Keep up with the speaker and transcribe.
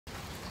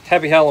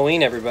Happy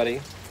Halloween,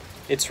 everybody.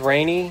 It's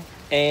rainy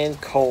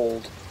and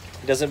cold.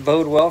 It doesn't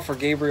bode well for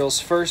Gabriel's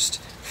first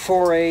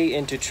foray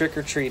into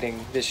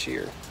trick-or-treating this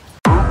year.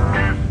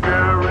 Spooky,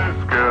 scary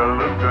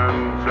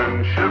skeletons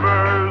and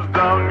shivers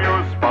down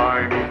your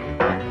spine.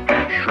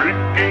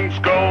 Shrieking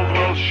skulls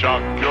will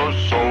shock your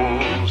soul,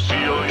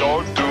 seal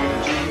your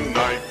doom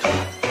tonight.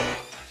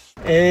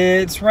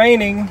 It's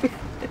raining.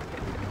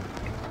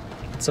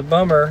 It's a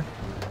bummer.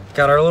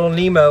 Got our little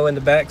Nemo in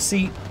the back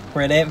seat.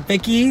 We're at Aunt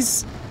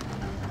Vicky's.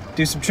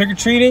 Do some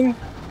trick-or-treating.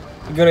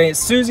 We go to Aunt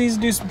Susie's,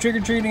 do some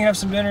trick-or-treating, have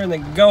some dinner, and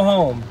then go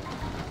home.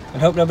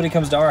 And hope nobody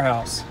comes to our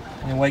house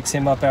and wakes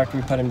him up after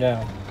we put him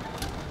down.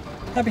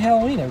 Happy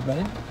Halloween,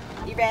 everybody.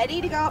 You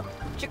ready to go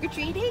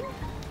trick-or-treating?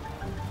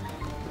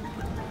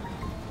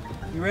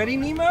 You ready,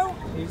 Nemo?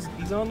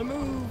 He's on the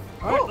move.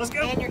 All right, let's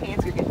go. And your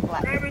hands are getting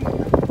flat. Grab it.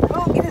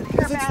 Oh, get in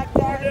the back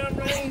there. Down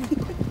rain.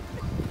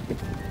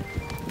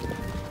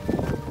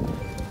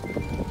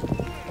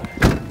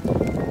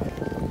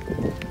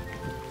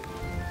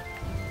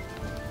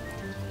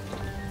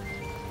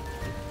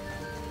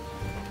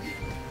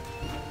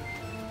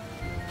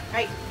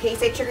 Alright, can you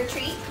say trick or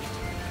treat?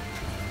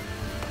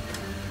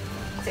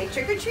 Say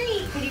trick or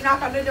treat. Can you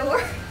knock on the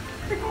door?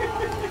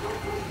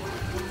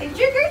 Say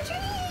trick or treat.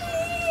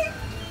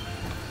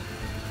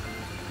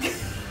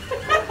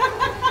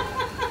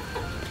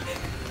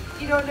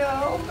 You don't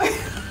know?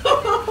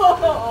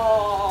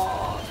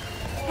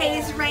 Hey,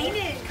 it's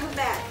raining. Come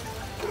back.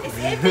 It's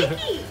Aunt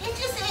Vicky. It's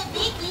just Aunt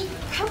Vicky.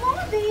 Come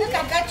on, baby. Look,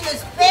 I got you a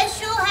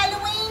special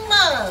Halloween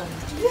mug.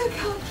 Look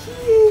how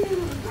cute.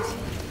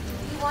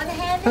 You want to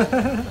have it?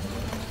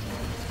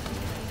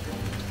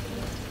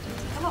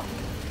 Come on.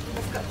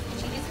 Let's go.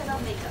 She just got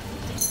on makeup.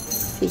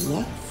 Yes.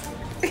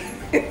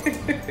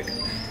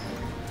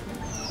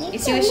 You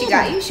see what she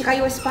got you? She got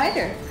you a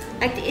spider.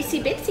 Like the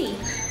Itsy Bitsy.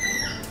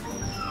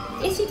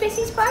 Itsy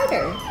Bitsy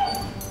spider.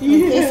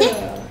 You kiss it.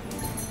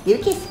 You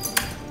kiss it.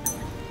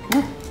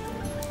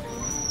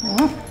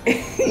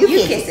 You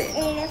kiss it.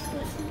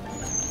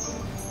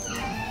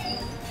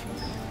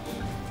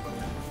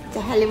 It's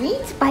a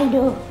Halloween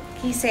spider.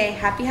 Can you say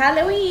Happy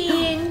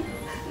Halloween?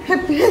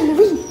 Happy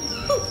Halloween.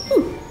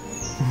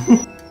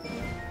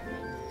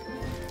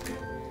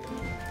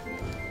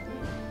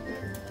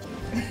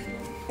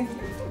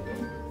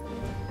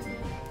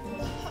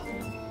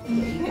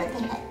 You got the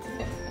hat.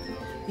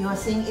 You want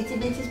to sing Itsy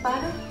Bitsy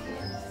Spider?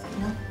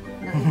 No?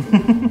 No.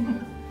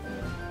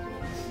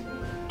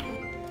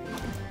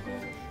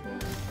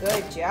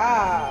 Good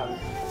job.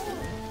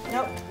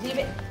 Nope, leave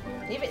it.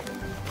 Leave it.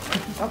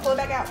 Don't pull it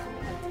back out.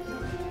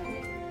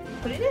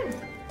 Put it in.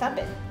 Dump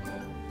it.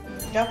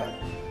 Jump it.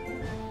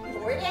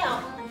 Pour it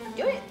out.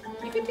 Do it.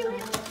 You can do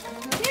it.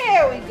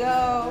 There we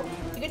go.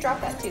 You can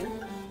drop that too.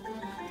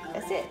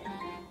 That's it.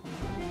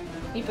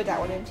 You put that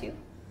one in too.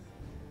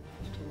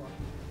 There's two more.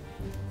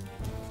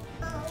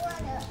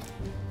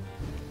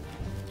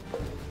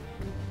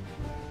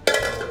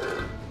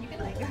 You can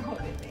let go of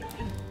it,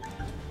 baby.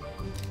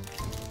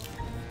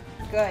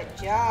 Good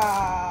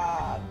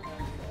job.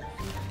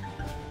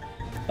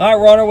 All right,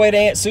 we're on our way to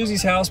Aunt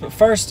Susie's house, but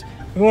first,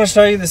 we want to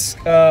show you this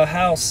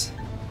house.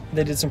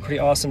 They did some pretty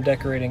awesome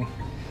decorating.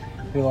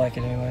 We like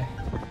it anyway.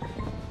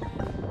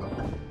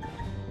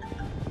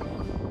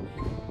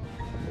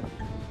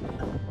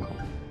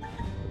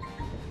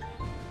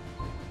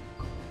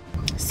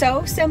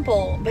 So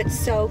simple, but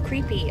so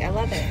creepy. I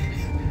love it.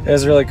 It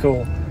was really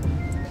cool.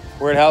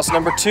 We're at house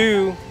number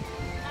 2.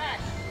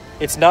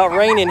 It's not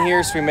raining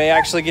here, so we may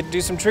actually get to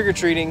do some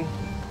trick-or-treating.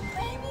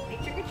 Hey,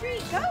 trick or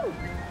treat, go!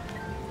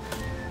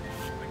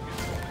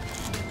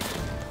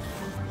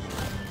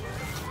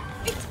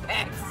 It's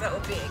back so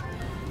big.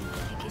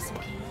 Get some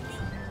candy.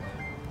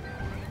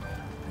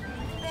 Here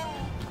we go.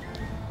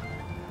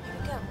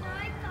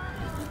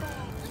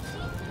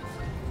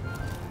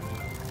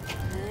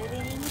 Put it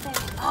in your bag.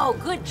 Oh,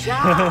 good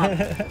job.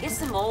 Get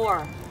some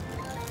more.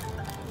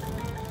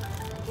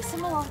 Get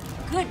some more.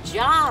 Good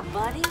job,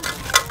 buddy.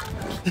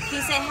 Can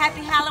you say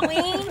Happy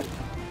Halloween?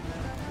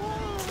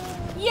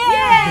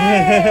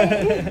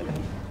 Yay!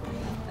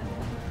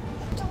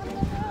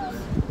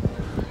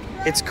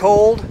 It's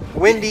cold,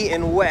 windy,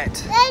 and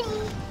wet,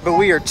 but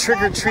we are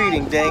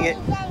trick-or-treating, dang it.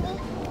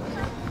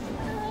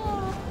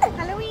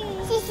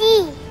 Halloween.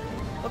 Sissy.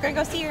 We're gonna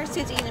go see your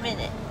Susie in a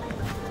minute.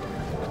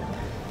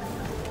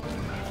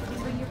 Can you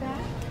bring your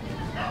bag?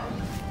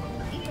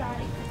 You got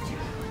it. Good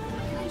job.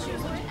 You can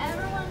choose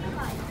whatever one you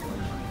like.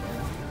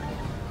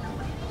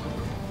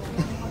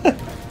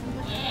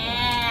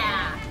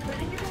 Yeah. Put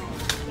it in your bag.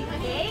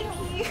 Thank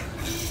you.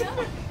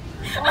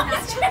 I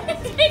was trying to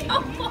take a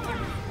more.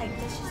 Like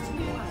this is too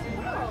much.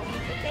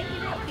 Thank you.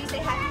 Can you say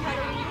Happy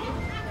Halloween?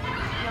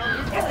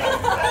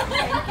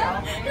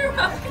 You're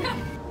welcome.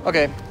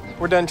 Okay,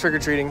 we're done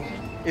trick-or-treating.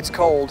 It's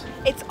cold,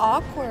 It's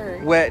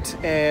awkward. wet,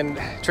 and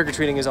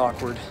trick-or-treating is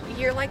awkward.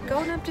 You're like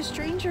going up to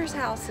strangers'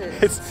 houses.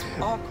 It's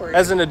awkward.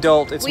 As an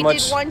adult, it's we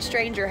much. did one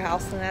stranger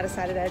house and I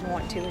decided I didn't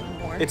want to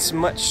anymore. It's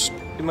much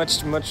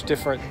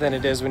different than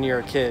it is when you're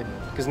a kid.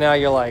 Because now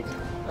you're like,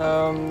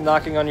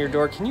 knocking on your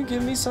door. Can you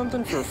give me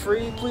something for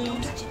free,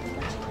 please?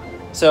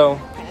 So,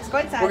 Let's go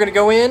inside. we're gonna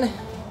go in,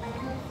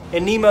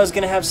 and Nemo's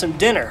gonna have some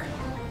dinner.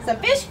 Some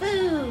fish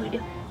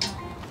food.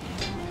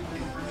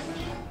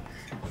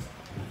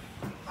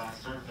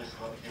 Surface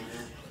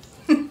located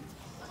the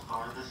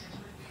farthest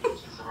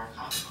reaches of our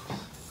cosmos.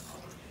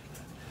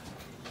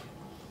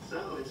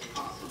 So it's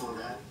possible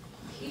that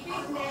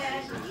our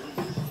bodies are really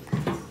just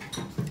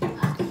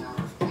acting out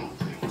a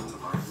painting on the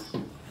largest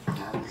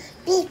galaxy.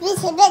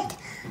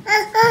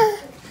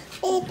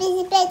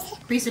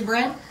 Piece of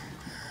bread?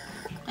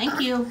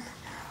 Thank you.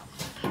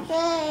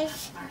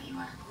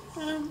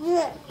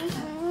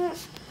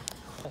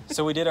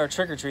 So we did our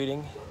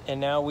trick-or-treating, and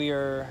now we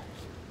are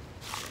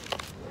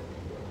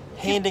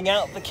handing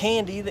out the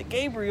candy that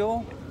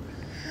Gabriel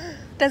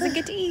Doesn't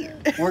get to eat.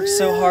 worked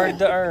so hard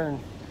to earn.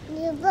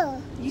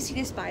 You see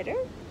the spider?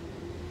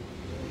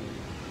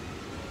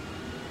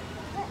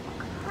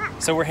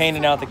 So we're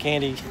handing out the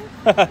candy.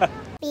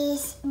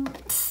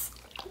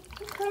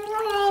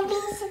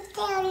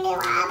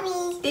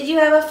 Did you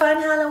have a fun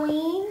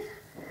Halloween?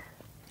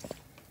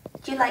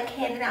 Did you like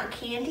handing out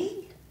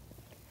candy?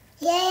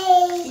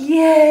 Yay!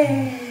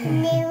 Yay!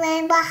 And then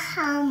went back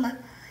home.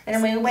 And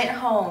then we went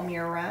home,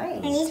 you're right.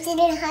 And we stayed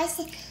in the house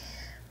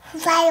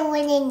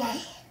Halloween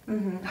night.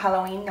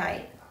 Halloween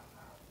night.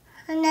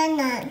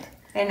 No.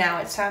 And now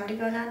it's time to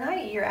go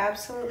night-night. You're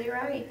absolutely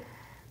right.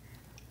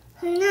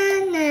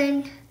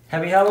 No.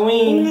 Happy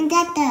Halloween!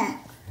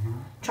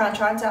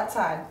 Tron's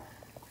outside.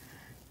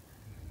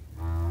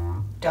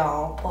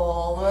 Don't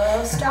pull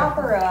the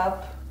stopper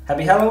up.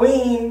 Happy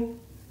Halloween!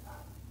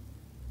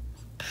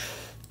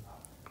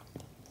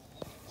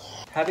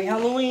 Happy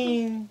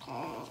Halloween!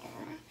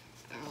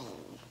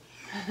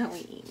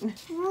 Halloween.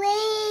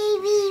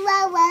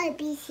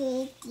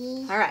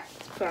 All All right.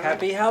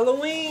 Happy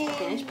Halloween!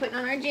 Finish putting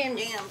on our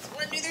jams.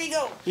 1, 2, 3,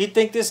 go. You'd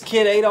think this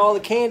kid ate all the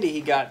candy he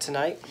got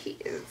tonight. He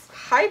is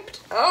hyped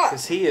up.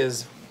 Because he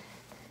is.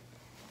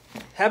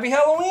 Happy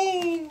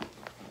Halloween!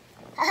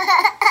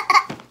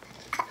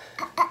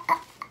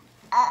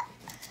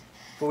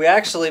 But we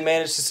actually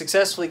managed to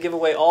successfully give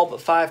away all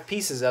but 5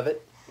 pieces of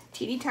it.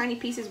 Teeny tiny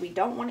pieces we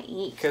don't want to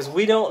eat. Because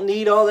we don't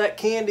need all that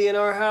candy in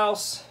our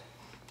house.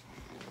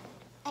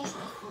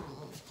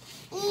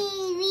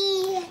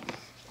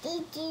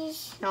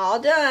 All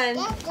done.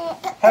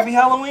 Happy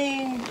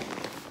Halloween!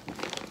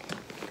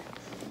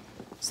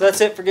 So that's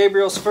it for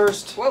Gabriel's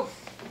first Whoa.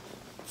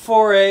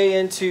 foray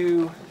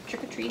into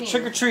Trick-or-treating.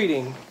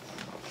 trick-or-treating.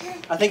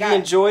 I think he Got it.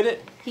 enjoyed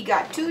it. He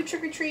got to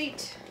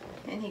trick-or-treat,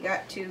 and he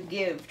got to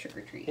give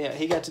trick-or-treat. Yeah,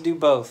 he got to do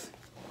both.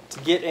 To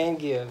get and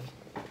give.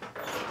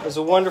 It was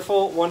a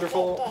wonderful,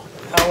 wonderful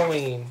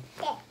Halloween.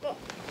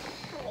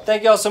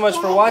 Thank y'all so much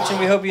for watching.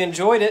 We hope you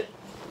enjoyed it.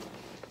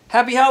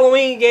 Happy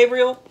Halloween,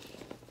 Gabriel.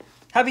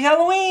 Happy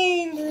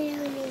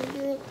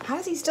Halloween! How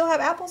does he still have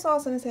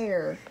applesauce in his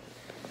hair?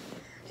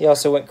 He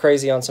also went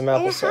crazy on some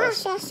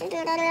applesauce.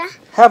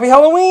 Happy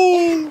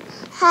Halloween!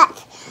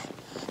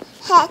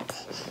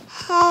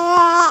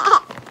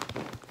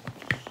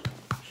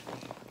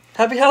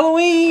 Happy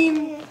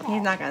Halloween!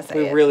 He's not going to say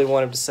We it. really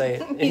want him to say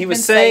it. And he He's was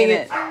been saying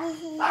saying it.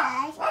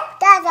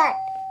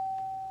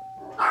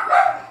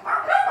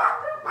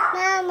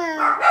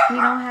 Mama. We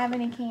don't have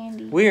any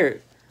candy.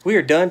 We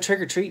are done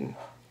trick-or-treating.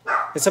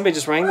 And somebody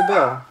just rang the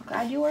bell.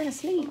 Glad you weren't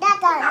asleep.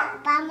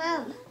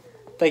 Mom.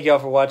 Thank y'all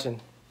for watching.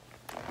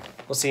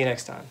 We'll see you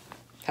next time.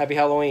 Happy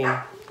Halloween.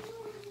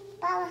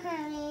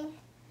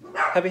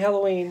 Happy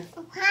Halloween.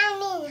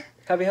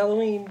 Happy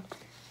Halloween.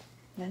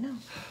 No.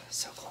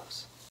 So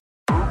close.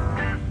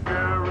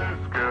 Scary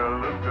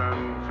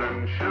skeletons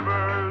and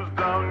shivers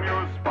down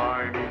your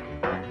spine.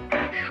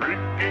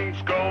 Shrieking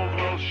skulls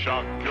will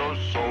shock your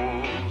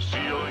soul,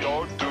 seal